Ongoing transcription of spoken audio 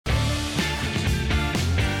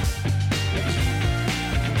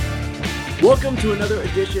Welcome to another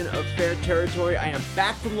edition of Fair Territory. I am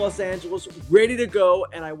back from Los Angeles, ready to go,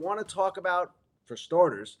 and I want to talk about, for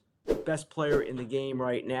starters, the best player in the game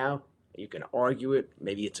right now. You can argue it.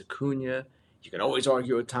 Maybe it's Acuna. You can always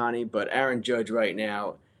argue Ohtani, but Aaron Judge right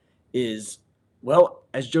now is, well,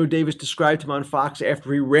 as Joe Davis described him on Fox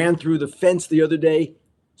after he ran through the fence the other day,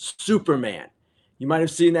 Superman. You might have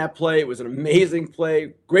seen that play. It was an amazing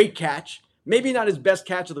play. Great catch. Maybe not his best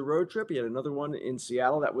catch of the road trip. He had another one in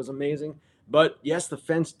Seattle that was amazing. But yes, the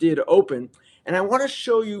fence did open. And I want to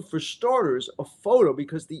show you, for starters, a photo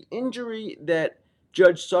because the injury that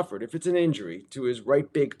Judge suffered, if it's an injury to his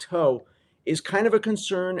right big toe, is kind of a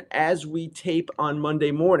concern as we tape on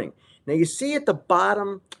Monday morning. Now, you see at the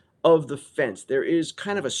bottom of the fence, there is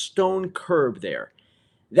kind of a stone curb there.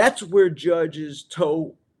 That's where Judge's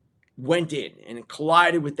toe went in and it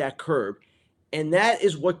collided with that curb. And that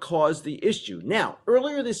is what caused the issue. Now,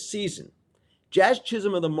 earlier this season, Jazz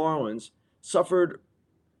Chisholm of the Marlins suffered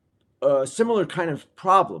a similar kind of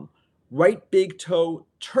problem. Right big toe,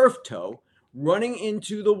 turf toe, running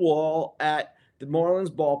into the wall at the Marlins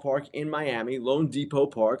ballpark in Miami, Lone Depot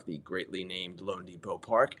Park, the greatly named Lone Depot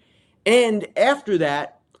Park. And after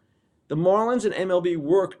that, the Marlins and MLB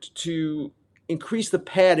worked to increase the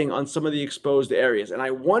padding on some of the exposed areas. And I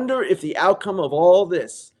wonder if the outcome of all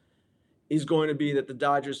this is going to be that the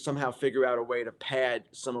Dodgers somehow figure out a way to pad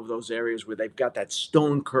some of those areas where they've got that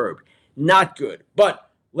stone curb. Not good.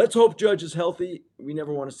 But let's hope Judge is healthy. We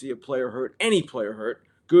never want to see a player hurt, any player hurt,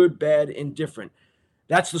 good, bad, indifferent.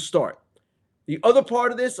 That's the start. The other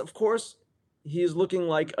part of this, of course, he is looking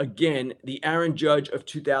like, again, the Aaron Judge of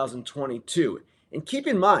 2022. And keep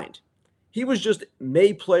in mind, he was just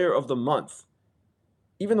May Player of the Month,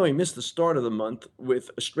 even though he missed the start of the month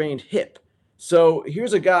with a strained hip. So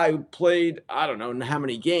here's a guy who played, I don't know how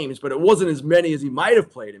many games, but it wasn't as many as he might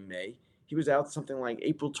have played in May. He was out something like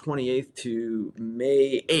April 28th to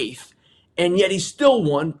May 8th, and yet he still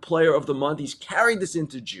won Player of the Month. He's carried this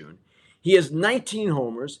into June. He has 19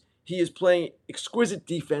 homers. He is playing exquisite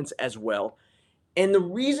defense as well. And the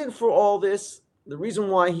reason for all this, the reason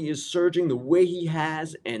why he is surging the way he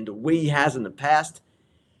has and the way he has in the past,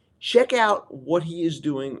 check out what he is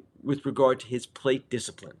doing with regard to his plate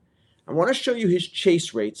discipline. I want to show you his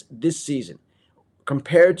chase rates this season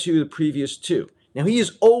compared to the previous two. Now, he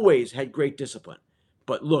has always had great discipline,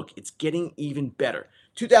 but look, it's getting even better.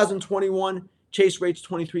 2021, chase rates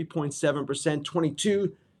 23.7%,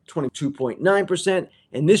 22, 22.9%,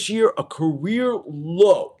 and this year, a career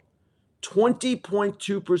low,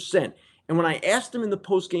 20.2%. And when I asked him in the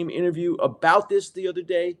post-game interview about this the other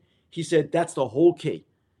day, he said, that's the whole key.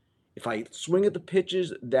 If I swing at the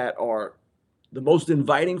pitches that are the most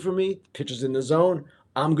inviting for me, pitches in the zone,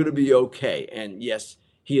 I'm going to be okay. And yes,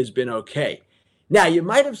 he has been okay. Now, you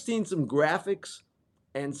might have seen some graphics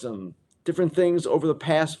and some different things over the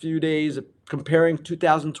past few days comparing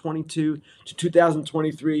 2022 to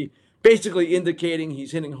 2023, basically indicating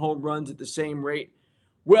he's hitting home runs at the same rate.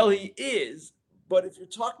 Well, he is, but if you're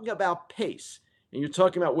talking about pace and you're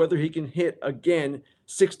talking about whether he can hit, again,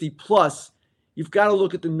 60 plus, you've got to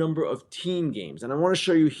look at the number of team games. And I want to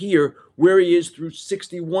show you here where he is through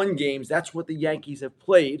 61 games. That's what the Yankees have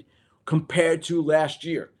played compared to last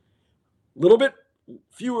year. A little bit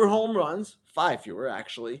fewer home runs, 5 fewer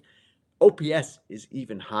actually. OPS is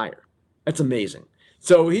even higher. That's amazing.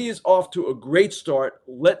 So he is off to a great start.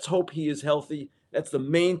 Let's hope he is healthy. That's the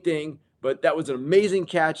main thing. But that was an amazing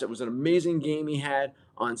catch. That was an amazing game he had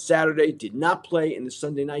on Saturday. Did not play in the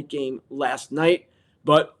Sunday night game last night.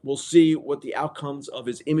 But we'll see what the outcomes of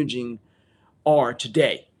his imaging are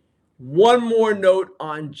today. One more note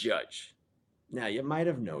on Judge. Now, you might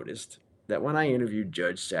have noticed that when I interviewed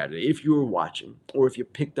Judge Saturday, if you were watching or if you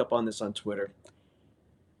picked up on this on Twitter,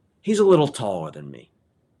 he's a little taller than me.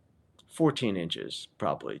 14 inches,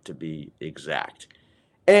 probably, to be exact.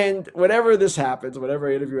 And whenever this happens, whenever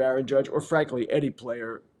I interview Aaron Judge, or frankly, any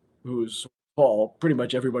player who's tall, pretty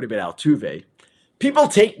much everybody but Altuve, people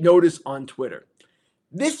take notice on Twitter.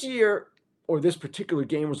 This year, or this particular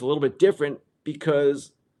game, was a little bit different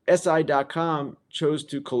because SI.com chose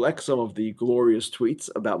to collect some of the glorious tweets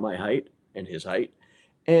about my height and his height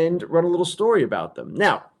and run a little story about them.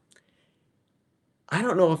 Now, I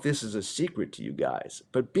don't know if this is a secret to you guys,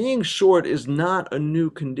 but being short is not a new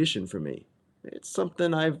condition for me. It's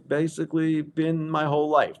something I've basically been my whole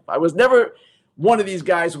life. I was never one of these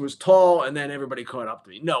guys who was tall and then everybody caught up to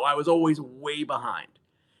me. No, I was always way behind.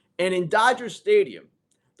 And in Dodger Stadium,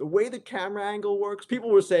 the way the camera angle works,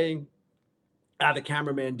 people were saying, the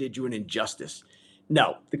cameraman did you an injustice.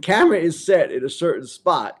 No, the camera is set in a certain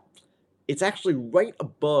spot. It's actually right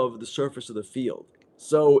above the surface of the field.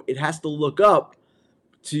 So it has to look up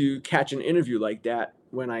to catch an interview like that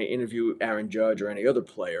when I interview Aaron Judge or any other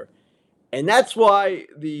player. And that's why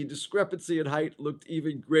the discrepancy in height looked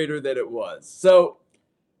even greater than it was. So,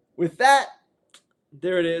 with that,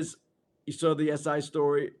 there it is. You saw the SI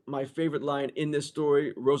story. My favorite line in this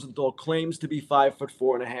story: Rosenthal claims to be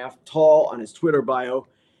 5'4.5" tall on his Twitter bio.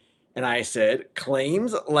 And I said,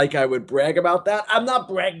 claims like I would brag about that? I'm not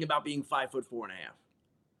bragging about being 5'4.5".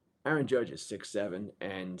 Aaron Judge is 6'7",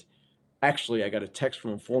 and actually I got a text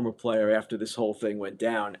from a former player after this whole thing went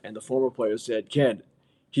down, and the former player said, Ken,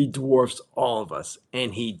 he dwarfs all of us,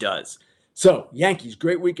 and he does. So, Yankees,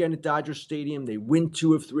 great weekend at Dodger Stadium. They win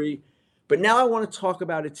 2 of 3. But now I want to talk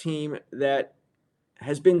about a team that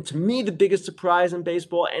has been, to me, the biggest surprise in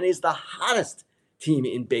baseball and is the hottest team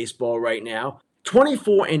in baseball right now.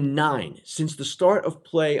 24-9 since the start of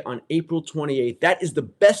play on April 28th. That is the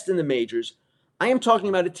best in the majors. I am talking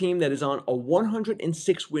about a team that is on a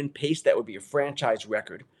 106-win pace. That would be a franchise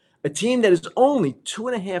record. A team that is only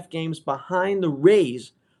 2.5 games behind the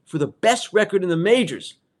Rays for the best record in the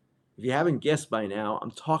majors. If you haven't guessed by now,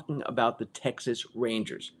 I'm talking about the Texas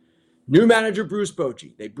Rangers. New manager Bruce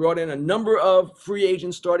Bochy. They brought in a number of free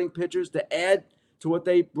agent starting pitchers to add to what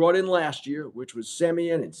they brought in last year, which was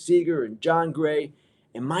Semien and Seager and John Gray.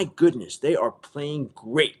 And my goodness, they are playing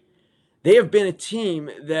great. They have been a team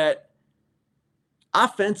that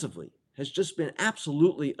offensively has just been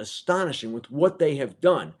absolutely astonishing with what they have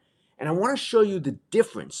done. And I want to show you the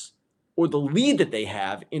difference or the lead that they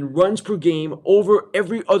have in runs per game over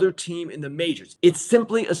every other team in the majors. It's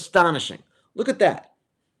simply astonishing. Look at that.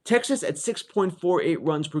 Texas at 6.48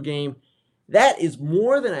 runs per game. That is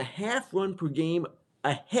more than a half run per game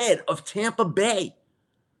ahead of Tampa Bay.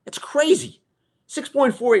 That's crazy.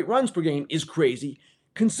 6.48 runs per game is crazy,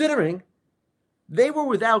 considering they were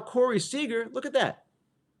without Corey Seager. Look at that.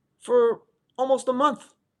 For almost a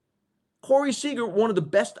month. Corey Seager, one of the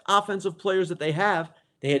best offensive players that they have.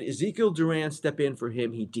 They had Ezekiel Duran step in for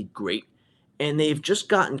him. He did great. And they've just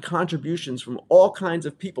gotten contributions from all kinds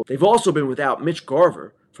of people. They've also been without Mitch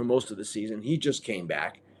Garver for most of the season. He just came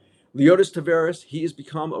back. Leotis Taveras, he has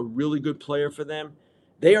become a really good player for them.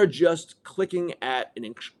 They are just clicking at an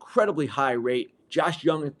incredibly high rate. Josh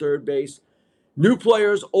Young at third base. New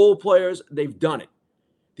players, old players, they've done it.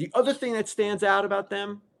 The other thing that stands out about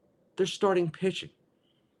them, they're starting pitching.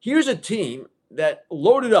 Here's a team that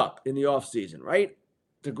loaded up in the offseason, right?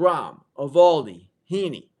 DeGrom, Eovaldi,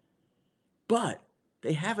 Heaney. But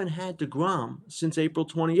they haven't had DeGrom since April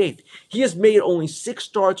 28th. He has made only 6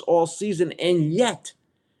 starts all season, and yet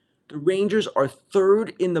the Rangers are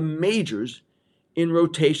third in the majors in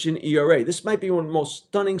rotation ERA. This might be one of the most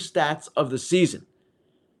stunning stats of the season.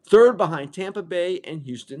 Third behind Tampa Bay and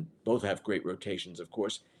Houston. Both have great rotations, of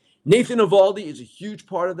course. Nathan Eovaldi is a huge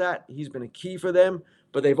part of that. He's been a key for them.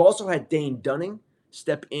 But they've also had Dane Dunning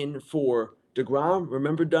step in for DeGrom.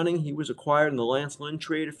 Remember Dunning? He was acquired in the Lance Lynn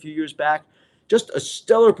trade a few years back. Just a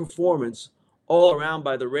stellar performance all around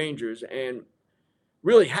by the Rangers. And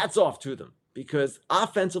really hats off to them. Because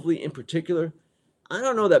offensively in particular, I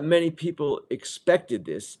don't know that many people expected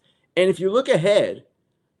this. And if you look ahead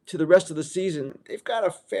to the rest of the season, they've got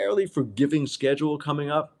a fairly forgiving schedule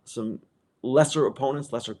coming up. Some lesser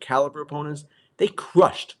opponents, lesser caliber opponents. They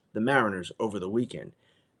crushed the Mariners over the weekend.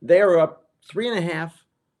 They are up 3.5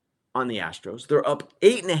 on the Astros. They're up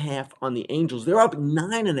 8.5 on the Angels. They're up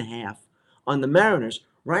 9.5 on the Mariners.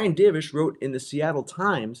 Ryan Divish wrote in the Seattle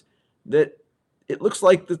Times that it looks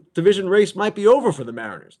like the division race might be over for the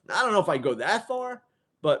Mariners. I don't know if I go that far,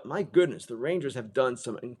 but my goodness, the Rangers have done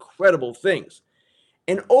some incredible things.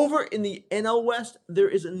 And over in the NL West, there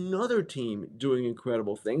is another team doing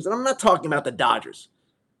incredible things. And I'm not talking about the Dodgers.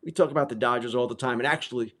 We talk about the Dodgers all the time. And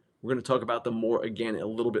actually, we're going to talk about them more again a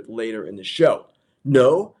little bit later in the show.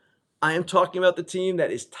 No, I am talking about the team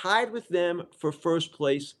that is tied with them for first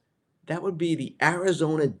place. That would be the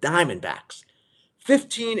Arizona Diamondbacks.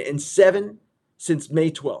 15-7 since May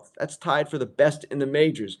 12th. That's tied for the best in the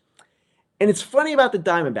majors. And it's funny about the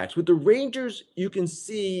Diamondbacks. With the Rangers, you can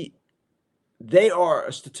see they are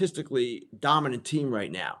a statistically dominant team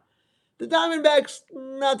right now. The Diamondbacks,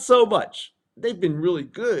 not so much. They've been really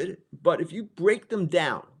good, but if you break them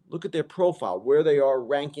down, look at their profile, where they are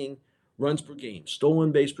ranking runs per game,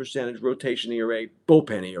 stolen base percentage, rotation ERA,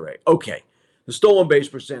 bullpen ERA. Okay, the stolen base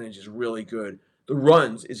percentage is really good. The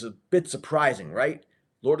runs is a bit surprising, right?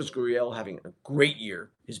 Lourdes Gurriel having a great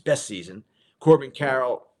year, his best season. Corbin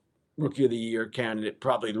Carroll, Rookie of the Year candidate,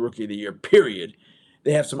 probably the Rookie of the Year, period.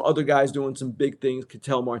 They have some other guys doing some big things.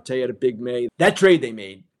 Ketel Marte had a big May. That trade they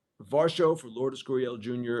made, Varsho for Lourdes Gurriel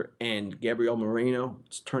Jr. and Gabriel Moreno,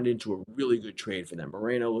 it's turned into a really good trade for them.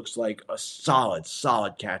 Moreno looks like a solid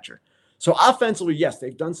catcher. So offensively, yes,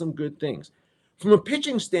 they've done some good things. From a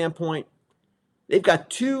pitching standpoint, they've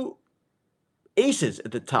got two aces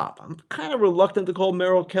at the top. I'm kind of reluctant to call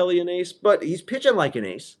Merrill Kelly an ace, but he's pitching like an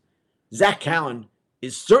ace. Zach Gallen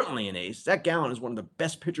is certainly an ace. Zach Gallen is one of the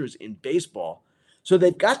best pitchers in baseball. So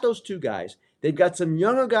they've got those two guys. They've got some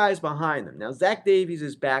younger guys behind them. Now, Zach Davies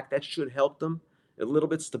is back. That should help them a little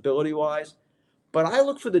bit stability-wise. But I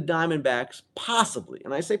look for the Diamondbacks possibly,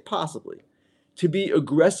 and I say possibly, to be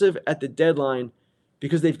aggressive at the deadline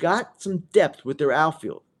because they've got some depth with their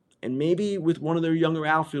outfield. And maybe with one of their younger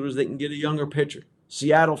outfielders, they can get a younger pitcher.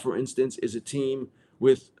 Seattle, for instance, is a team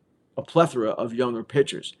with a plethora of younger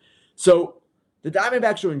pitchers. So the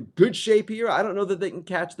Diamondbacks are in good shape here. I don't know that they can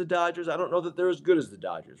catch the Dodgers. I don't know that they're as good as the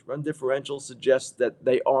Dodgers. Run differential suggests that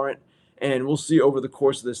they aren't. And we'll see over the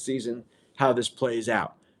course of the season how this plays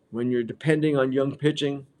out. When you're depending on young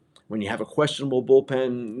pitching, when you have a questionable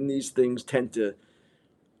bullpen, these things tend to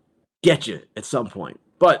get you at some point.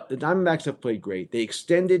 But the Diamondbacks have played great. They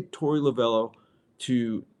extended Torey Lovullo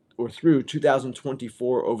through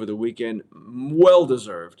 2024 over the weekend. Well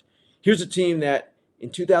deserved. Here's a team that in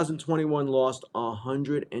 2021 lost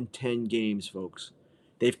 110 games, folks.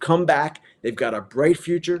 They've come back. They've got a bright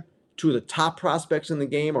future. Two of the top prospects in the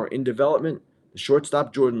game are in development. The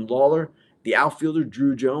shortstop, Jordan Lawler. The outfielder,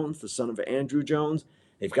 Drew Jones, the son of Andrew Jones.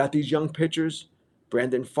 They've got these young pitchers,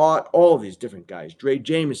 Brandon Pfaadt, all of these different guys. Dre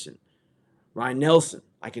Jameson, Ryan Nelson.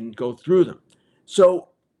 I can go through them. So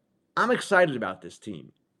I'm excited about this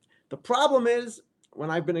team. The problem is,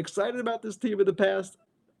 when I've been excited about this team in the past,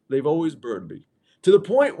 they've always burned me. To the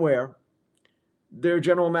point where their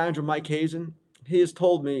general manager, Mike Hazen, he has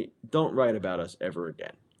told me, don't write about us ever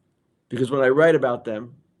again. Because when I write about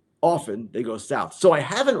them, often they go south. So I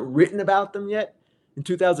haven't written about them yet. In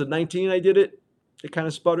 2019, I did it. It kind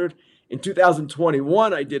of sputtered. In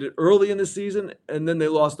 2021, I did it early in the season, and then they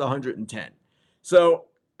lost 110. So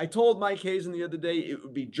I told Mike Hazen the other day it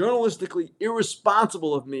would be journalistically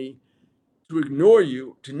irresponsible of me to ignore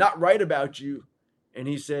you, to not write about you. And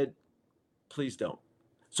he said, please don't.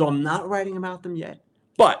 So I'm not writing about them yet,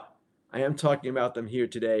 but I am talking about them here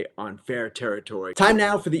today on Fair Territory. Time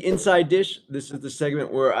now for the Inside Dish. This is the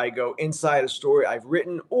segment where I go inside a story I've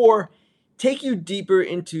written or take you deeper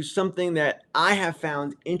into something that I have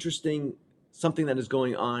found interesting, something that is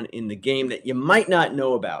going on in the game that you might not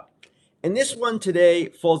know about. And this one today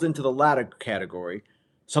falls into the latter category,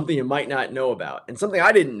 something you might not know about, and something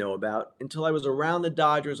I didn't know about until I was around the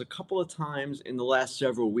Dodgers a couple of times in the last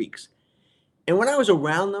several weeks. And when I was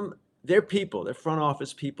around them, their people, their front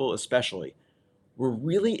office people especially, were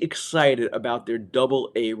really excited about their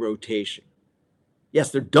double-A rotation.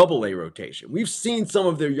 Yes, their double-A rotation. We've seen some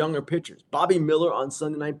of their younger pitchers. Bobby Miller on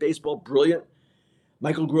Sunday Night Baseball, brilliant.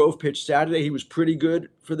 Michael Grove pitched Saturday. He was pretty good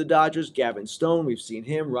for the Dodgers. Gavin Stone, we've seen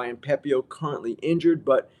him. Ryan Pepio currently injured,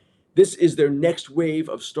 but this is their next wave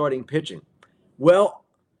of starting pitching. Well,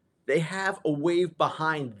 they have a wave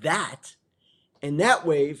behind that, and that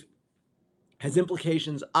wave has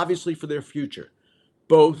implications, obviously, for their future,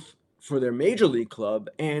 both for their major league club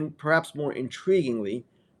and, perhaps more intriguingly,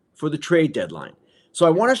 for the trade deadline. So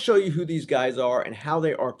I want to show you who these guys are and how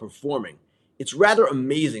they are performing. It's rather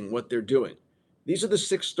amazing what they're doing. These are the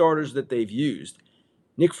 6 starters that they've used.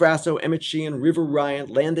 Nick Frasso, Emmett Sheehan, River Ryan,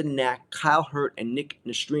 Landon Knack, Kyle Hurt, and Nick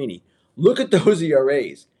Nastrini. Look at those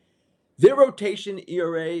ERAs. Their rotation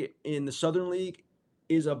ERA in the Southern League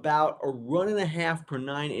is about a 1.5 per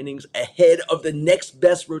 9 innings ahead of the next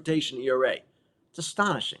best rotation ERA. It's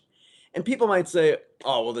astonishing. And people might say,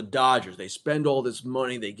 oh, well, the Dodgers, they spend all this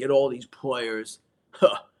money, they get all these players.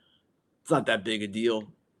 It's not that big a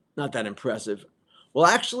deal, not that impressive. Well,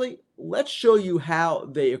 actually, let's show you how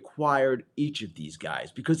they acquired each of these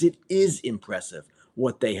guys, because it is impressive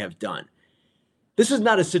what they have done. This is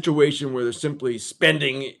not a situation where they're simply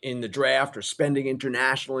spending in the draft or spending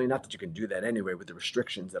internationally, not that you can do that anyway with the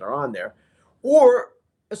restrictions that are on there, or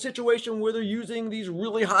a situation where they're using these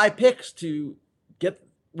really high picks to get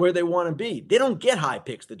where they want to be. They don't get high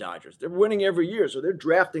picks, the Dodgers. They're winning every year, so they're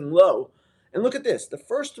drafting low. And look at this. The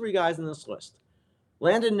first 3 guys on this list,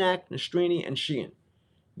 Landon Knack, Nastrini, and Sheehan,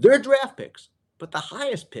 they're draft picks, but the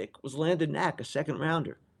highest pick was Landon Knack, a second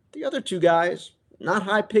rounder. The other 2 guys, not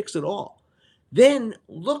high picks at all. Then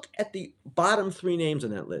look at the bottom 3 names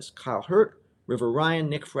on that list, Kyle Hurt, River Ryan,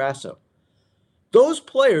 Nick Frasso. Those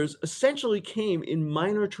players essentially came in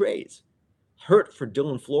minor trades. Hurt for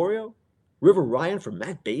Dylan Florio, River Ryan for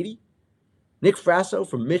Matt Beatty, Nick Frasso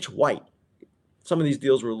for Mitch White. Some of these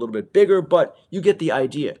deals were a little bit bigger, but you get the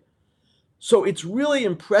idea. So it's really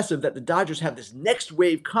impressive that the Dodgers have this next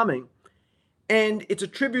wave coming, and it's a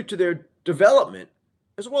tribute to their development,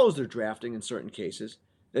 as well as their drafting in certain cases,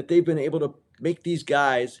 that they've been able to make these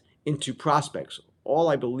guys into prospects. All,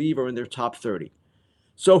 I believe, are in their top 30.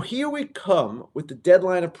 So here we come with the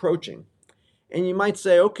deadline approaching. And you might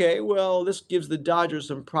say, okay, well, this gives the Dodgers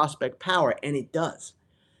some prospect power, and it does.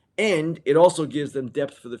 And it also gives them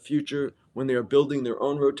depth for the future when they are building their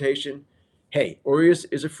own rotation. Hey, Urias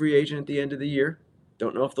is a free agent at the end of the year.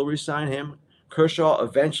 Don't know if they'll re-sign him. Kershaw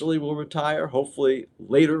eventually will retire, hopefully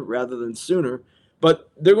later rather than sooner. But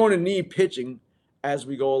they're going to need pitching as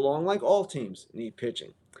we go along, like all teams need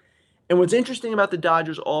pitching. And what's interesting about the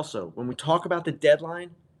Dodgers also, when we talk about the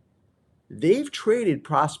deadline, they've traded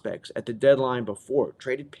prospects at the deadline before,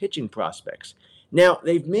 traded pitching prospects. Now,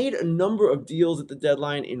 they've made a number of deals at the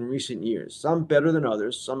deadline in recent years, some better than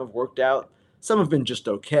others, some have worked out, some have been just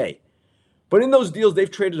okay. But in those deals,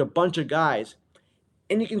 they've traded a bunch of guys,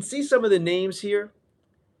 and you can see some of the names here.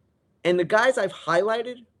 And the guys I've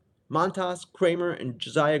highlighted, Montas, Kramer, and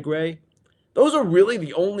Josiah Gray, those are really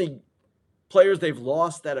the only players they've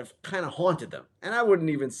lost that have kind of haunted them. And I wouldn't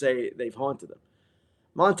even say they've haunted them.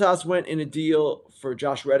 Montas went in a deal for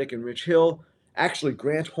Josh Reddick and Rich Hill. Actually,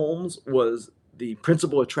 Grant Holmes was the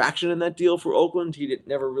principal attraction in that deal for Oakland.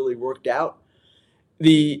 Never really worked out.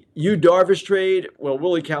 The Yu Darvish trade, well,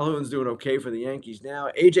 Willie Calhoun's doing okay for the Yankees now.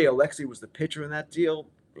 AJ Alexy was the pitcher in that deal.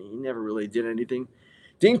 He never really did anything.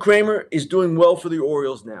 Dean Kramer is doing well for the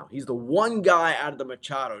Orioles now. He's the one guy out of the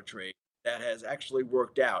Machado trade that has actually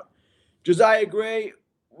worked out. Josiah Gray,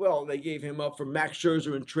 well, they gave him up for Max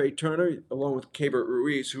Scherzer and Trey Turner, along with Keibert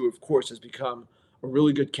Ruiz, who, of course, has become a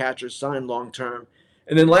really good catcher, signed long-term.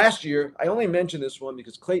 And then last year, I only mentioned this one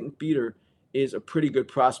because Clayton Beeter is a pretty good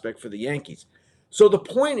prospect for the Yankees. So the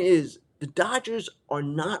point is, the Dodgers are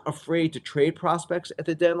not afraid to trade prospects at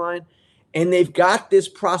the deadline, and they've got this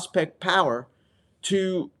prospect power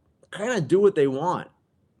to kind of do what they want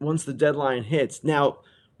once the deadline hits. Now,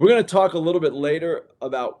 we're going to talk a little bit later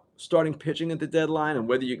about starting pitching at the deadline and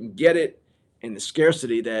whether you can get it and the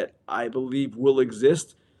scarcity that I believe will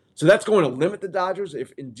exist. So that's going to limit the Dodgers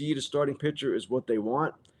if indeed a starting pitcher is what they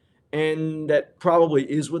want. And that probably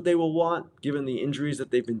is what they will want given the injuries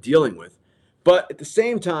that they've been dealing with. But at the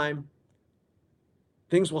same time,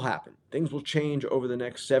 things will happen. Things will change over the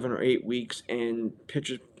next 7 or 8 weeks, and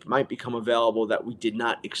pitchers might become available that we did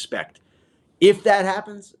not expect. If that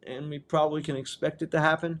happens, and we probably can expect it to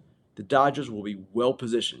happen, the Dodgers will be well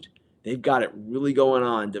positioned. They've got it really going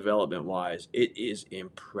on development-wise. It is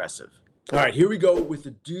impressive. All right, here we go with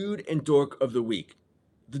the dude and dork of the week.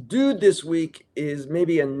 The dude this week is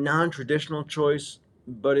maybe a non-traditional choice,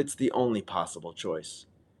 but it's the only possible choice.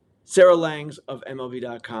 Sarah Langs of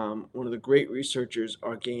MLB.com, one of the great researchers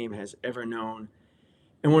our game has ever known,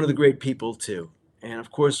 and one of the great people too. And of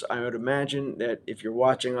course, I would imagine that if you're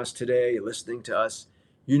watching us today, listening to us,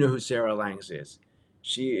 you know who Sarah Langs is.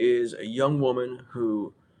 She is a young woman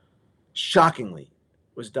who, shockingly,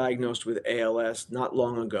 was diagnosed with ALS not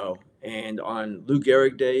long ago. And on Lou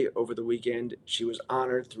Gehrig Day over the weekend, she was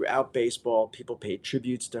honored throughout baseball. People paid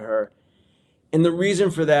tributes to her. And the reason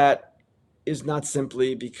for that is not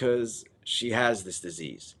simply because she has this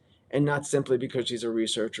disease, and not simply because she's a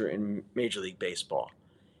researcher in Major League Baseball.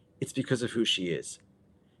 It's because of who she is.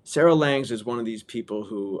 Sarah Langs is one of these people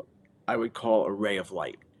who I would call a ray of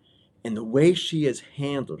light. And the way she has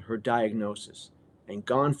handled her diagnosis and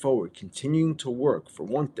gone forward, continuing to work, for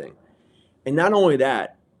one thing, and not only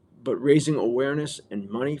that, but raising awareness and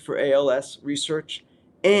money for ALS research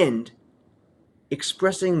and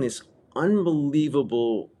expressing this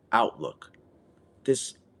unbelievable outlook,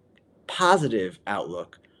 this positive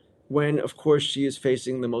outlook, when, of course, she is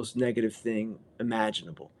facing the most negative thing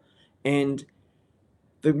imaginable. And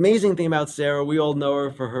the amazing thing about Sarah, we all know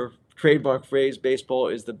her for her trademark phrase, baseball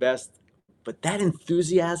is the best, but that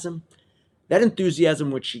enthusiasm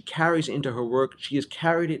which she carries into her work, she has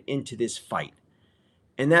carried it into this fight.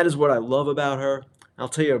 And that is what I love about her. I'll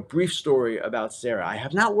tell you a brief story about Sarah. I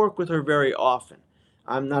have not worked with her very often.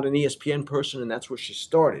 I'm not an ESPN person, and that's where she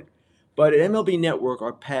started. But at MLB Network,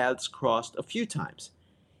 our paths crossed a few times.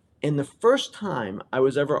 And the first time I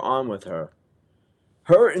was ever on with her,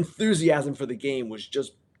 her enthusiasm for the game was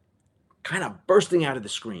just kind of bursting out of the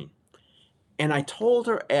screen. And I told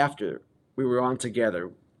her after we were on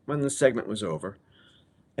together, when the segment was over,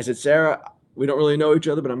 I said, Sarah, we don't really know each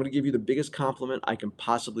other, but I'm going to give you the biggest compliment I can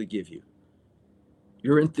possibly give you.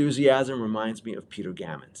 Your enthusiasm reminds me of Peter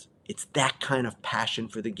Gammons. It's that kind of passion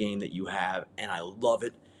for the game that you have, and I love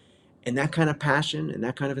it. And that kind of passion and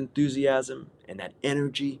that kind of enthusiasm and that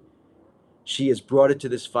energy, she has brought it to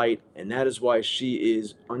this fight, and that is why she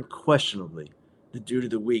is unquestionably the dude of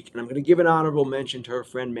the week. And I'm going to give an honorable mention to her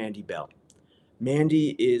friend Mandy Bell.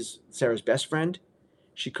 Mandy is Sarah's best friend,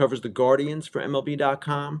 She covers the Guardians for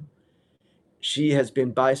MLB.com. She has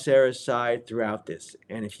been by Sarah's side throughout this.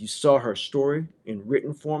 And if you saw her story in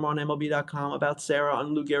written form on MLB.com about Sarah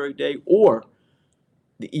on Lou Gehrig Day, or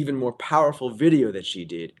the even more powerful video that she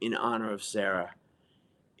did in honor of Sarah,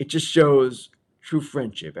 it just shows true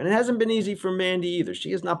friendship. And it hasn't been easy for Mandy either.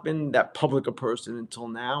 She has not been that public a person until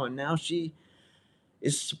now, and now she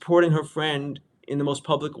is supporting her friend in the most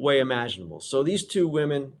public way imaginable. So these two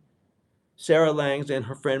women, Sarah Langs and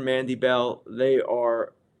her friend Mandy Bell, they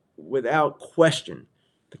are, without question,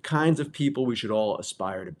 the kinds of people we should all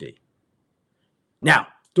aspire to be. Now,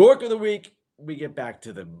 Dork of the Week, we get back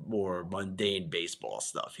to the more mundane baseball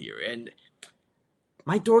stuff here. And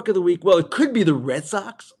my Dork of the Week, well, it could be the Red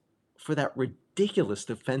Sox for that ridiculous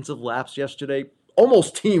defensive lapse yesterday,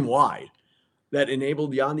 almost team-wide, that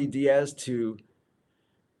enabled Yandy Diaz to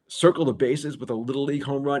circle the bases with a Little League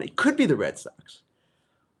home run. It could be the Red Sox.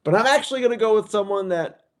 But I'm actually going to go with someone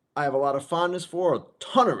that I have a lot of fondness for, a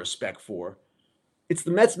ton of respect for. It's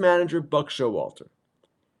the Mets manager, Buck Showalter.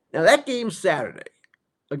 Now, that game Saturday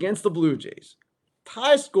against the Blue Jays,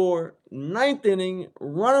 tie score, ninth inning,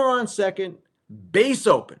 runner on second, base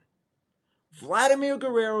open. Vladimir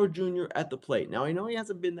Guerrero Jr. at the plate. Now, I know he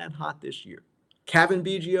hasn't been that hot this year. Kevin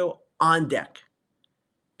Biggio on deck.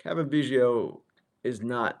 Kevin Biggio is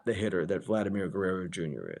not the hitter that Vladimir Guerrero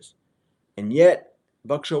Jr. is. And yet,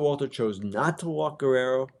 Buck Showalter chose not to walk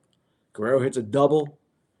Guerrero. Guerrero hits a double.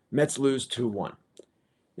 Mets lose 2-1.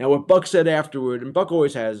 Now, what Buck said afterward, and Buck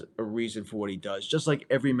always has a reason for what he does, just like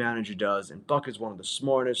every manager does, and Buck is one of the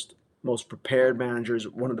smartest, most prepared managers,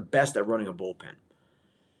 one of the best at running a bullpen.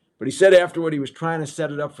 But he said afterward he was trying to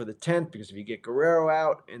set it up for the 10th, because if you get Guerrero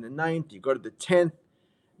out in the 9th, you go to the 10th,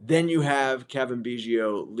 then you have Kevin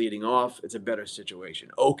Biggio leading off. It's a better situation.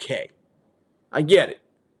 Okay, I get it,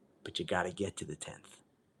 but you got to get to the 10th.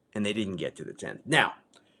 And they didn't get to the 10th. Now,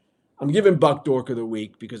 I'm giving Buck Dork of the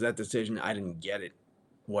Week because that decision, I didn't get it.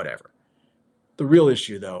 Whatever. The real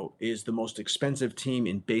issue, though, is the most expensive team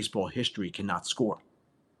in baseball history cannot score.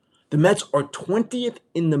 The Mets are 20th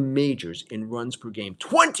in the majors in runs per game.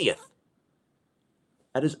 20th!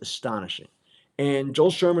 That is astonishing. And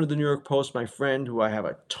Joel Sherman of the New York Post, my friend, who I have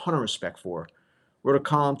a ton of respect for, wrote a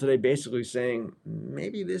column today basically saying,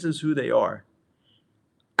 maybe this is who they are.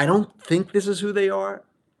 I don't think this is who they are,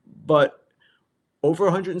 but over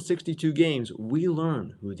 162 games, we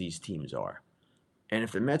learn who these teams are. And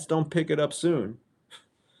if the Mets don't pick it up soon,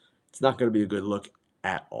 it's not going to be a good look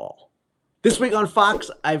at all. This week on Fox,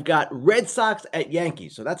 I've got Red Sox at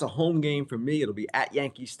Yankees. So that's a home game for me. It'll be at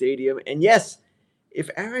Yankee Stadium. And yes, if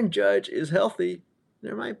Aaron Judge is healthy,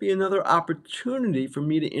 there might be another opportunity for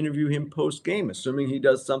me to interview him post-game, assuming he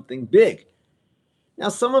does something big. Now,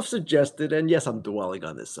 some have suggested, and yes, I'm dwelling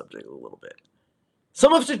on this subject a little bit.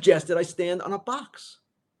 Some have suggested I stand on a box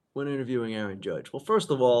when interviewing Aaron Judge. Well, first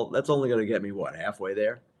of all, that's only going to get me, halfway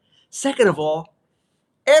there? Second of all,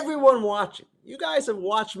 everyone watching, you guys have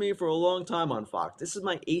watched me for a long time on Fox. This is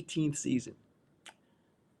my 18th season.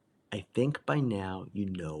 I think by now you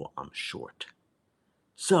know I'm short.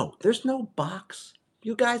 So, there's no box.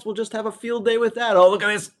 You guys will just have a field day with that. Oh, look at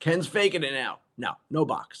this. Ken's faking it now. No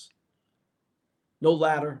box. No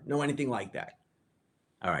ladder, no anything like that.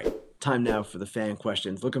 All right, time now for the fan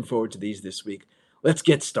questions. Looking forward to these this week. Let's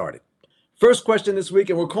get started. First question this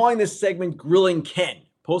week, and we're calling this segment Grilling Ken.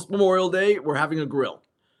 Post-Memorial Day, we're having a grill.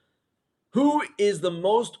 Who is the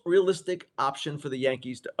most realistic option for the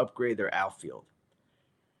Yankees to upgrade their outfield?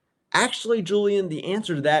 Actually, Julian, the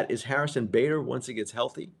answer to that is Harrison Bader once he gets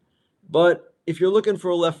healthy. But if you're looking for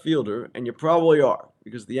a left fielder, and you probably are,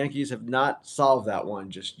 because the Yankees have not solved that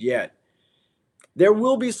one just yet, there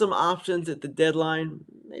will be some options at the deadline,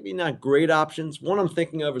 maybe not great options. One I'm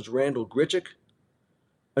thinking of is Randall Grichuk.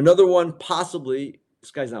 Another one, possibly,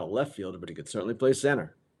 this guy's not a left fielder, but he could certainly play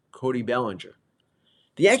center, Cody Bellinger.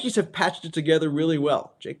 The Yankees have patched it together really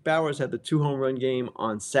well. Jake Bauers had the 2-home run game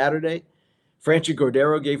on Saturday. Franchi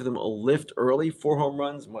Cordero gave them a lift early, 4 home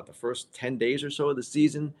runs in the first 10 days or so of the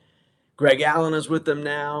season. Greg Allen is with them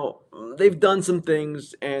now. They've done some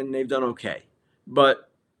things, and they've done okay. But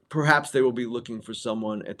perhaps they will be looking for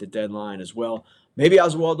someone at the deadline as well. Maybe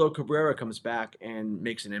Oswaldo Cabrera comes back and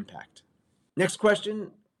makes an impact. Next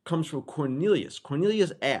question comes from Cornelius.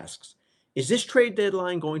 Cornelius asks, is this trade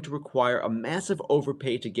deadline going to require a massive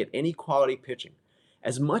overpay to get any quality pitching?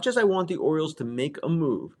 As much as I want the Orioles to make a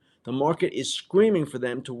move, the market is screaming for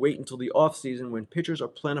them to wait until the offseason when pitchers are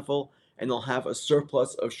plentiful and they'll have a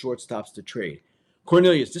surplus of shortstops to trade.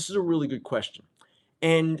 Cornelius, this is a really good question.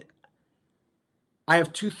 And I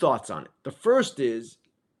have 2 thoughts on it. The first is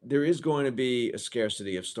there is going to be a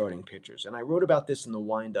scarcity of starting pitchers. And I wrote about this in the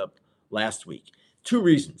windup last week. Two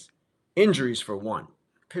reasons. Injuries for one.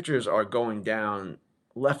 Pitchers are going down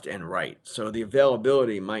left and right, so the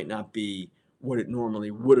availability might not be what it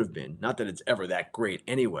normally would have been. Not that it's ever that great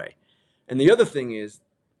anyway. And the other thing is,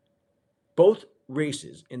 both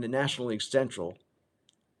races in the National League Central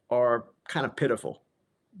are kind of pitiful.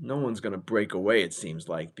 No one's going to break away, it seems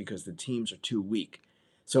like, because the teams are too weak.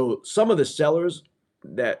 So some of the sellers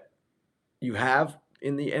that you have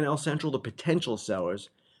in the NL Central, the potential sellers,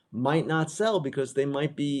 might not sell because they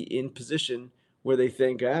might be in position where they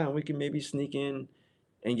think, we can maybe sneak in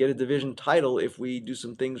and get a division title if we do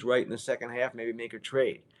some things right in the second half, maybe make a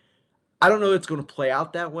trade. I don't know if it's going to play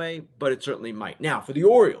out that way, but it certainly might. Now, for the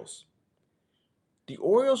Orioles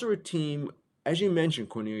are a team, as you mentioned,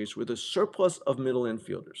 Cornelius, with a surplus of middle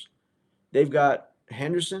infielders. They've got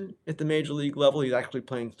Henderson at the major league level. He's actually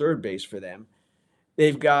playing third base for them.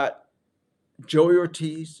 They've got Joey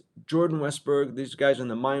Ortiz, Jordan Westburg, these guys in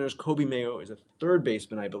the minors. Kobe Mayo is a third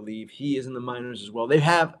baseman, I believe. He is in the minors as well. They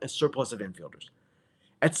have a surplus of infielders.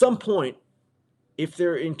 At some point, if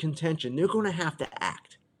they're in contention, they're going to have to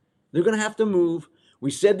act. They're going to have to move.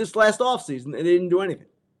 We said this last offseason, they didn't do anything.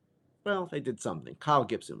 Well, they did something. Kyle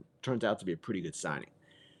Gibson turns out to be a pretty good signing.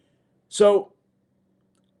 So,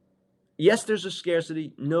 yes, there's a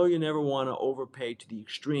scarcity. No, you never want to overpay to the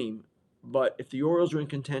extreme. But if the Orioles are in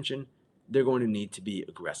contention, they're going to need to be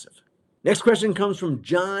aggressive. Next question comes from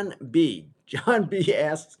John B. John B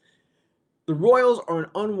asks, the Royals are an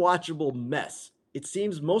unwatchable mess. It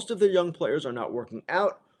seems most of their young players are not working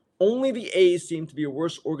out. Only the A's seem to be a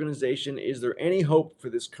worse organization. Is there any hope for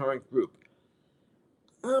this current group?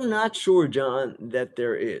 I'm not sure, John, that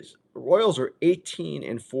there is. The Royals are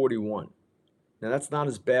 18-41. Now, that's not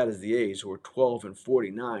as bad as the A's, who are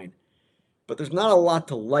 12-49. But there's not a lot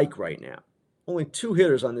to like right now. Only two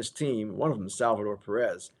hitters on this team, one of them, Salvador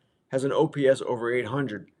Perez, has an OPS over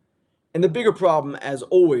 800. And the bigger problem, as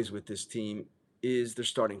always with this team, is their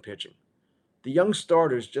starting pitching. The young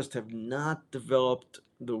starters just have not developed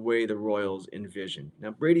the way the Royals envisioned.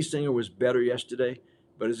 Now, Brady Singer was better yesterday,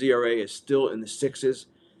 but his ERA is still in the sixes.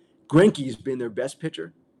 Greinke's been their best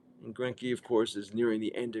pitcher, and Greinke, of course, is nearing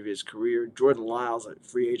the end of his career. Jordan Lyles, a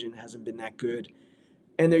free agent, hasn't been that good.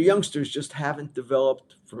 And their youngsters just haven't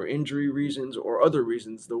developed for injury reasons or other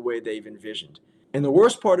reasons the way they've envisioned. And the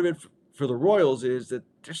worst part of it for the Royals is that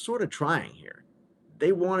they're sort of trying here.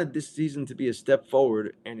 They wanted this season to be a step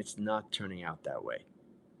forward, and it's not turning out that way.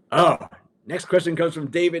 Oh, next question comes from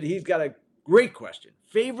David. He's got a great question.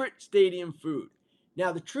 Favorite stadium food?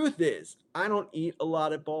 Now, the truth is, I don't eat a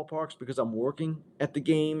lot at ballparks because I'm working at the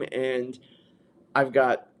game, and I've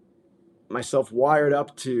got myself wired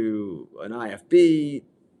up to an IFB,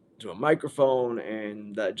 to a microphone,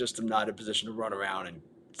 and just am not in a position to run around and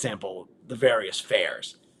sample the various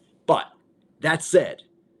fares. But that said,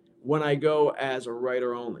 when I go as a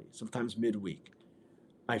writer only, sometimes midweek,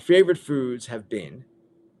 my favorite foods have been,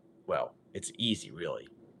 well, it's easy really,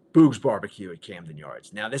 Boog's Barbecue at Camden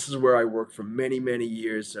Yards. Now, this is where I worked for many, many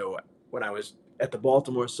years, so when I was at the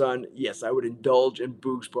Baltimore Sun, yes, I would indulge in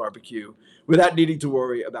Boog's Barbecue without needing to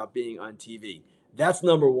worry about being on TV. That's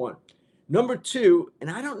number one. Number two, and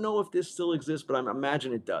I don't know if this still exists, but I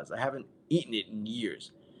imagine it does. I haven't eaten it in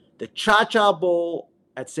years. The Cha-Cha Bowl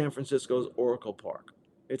at San Francisco's Oracle Park.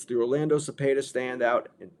 It's the Orlando Cepeda standout,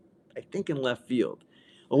 and I think in left field.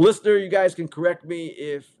 A listener, you guys can correct me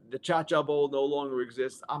if the Cha-Cha Bowl no longer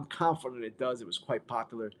exists. I'm confident it does. It was quite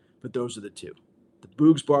popular, but those are the two. The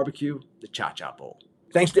Boog's Barbecue, the Cha-Cha Bowl.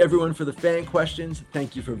 Thanks to everyone for the fan questions.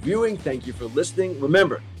 Thank you for viewing. Thank you for listening.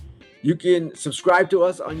 Remember, you can subscribe to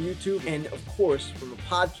us on YouTube. And of course, from a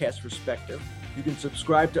podcast perspective, you can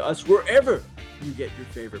subscribe to us wherever you get your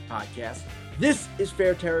favorite podcast. This is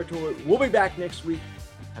Fair Territory. We'll be back next week.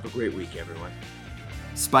 Have a great week, everyone.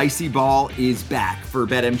 Spicy Ball is back for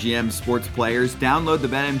BetMGM sports players. Download the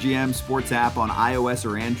BetMGM sports app on iOS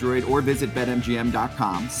or Android, or visit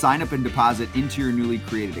BetMGM.com. Sign up and deposit into your newly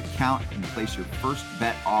created account and place your first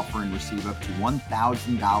bet offer and receive up to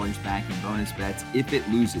 $1,000 back in bonus bets if it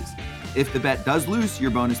loses. If the bet does lose,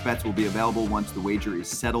 your bonus bets will be available once the wager is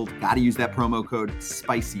settled. Got to use that promo code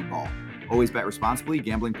SPICYBALL. Always bet responsibly.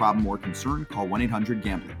 Gambling problem or concern? Call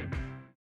 1-800-GAMBLER.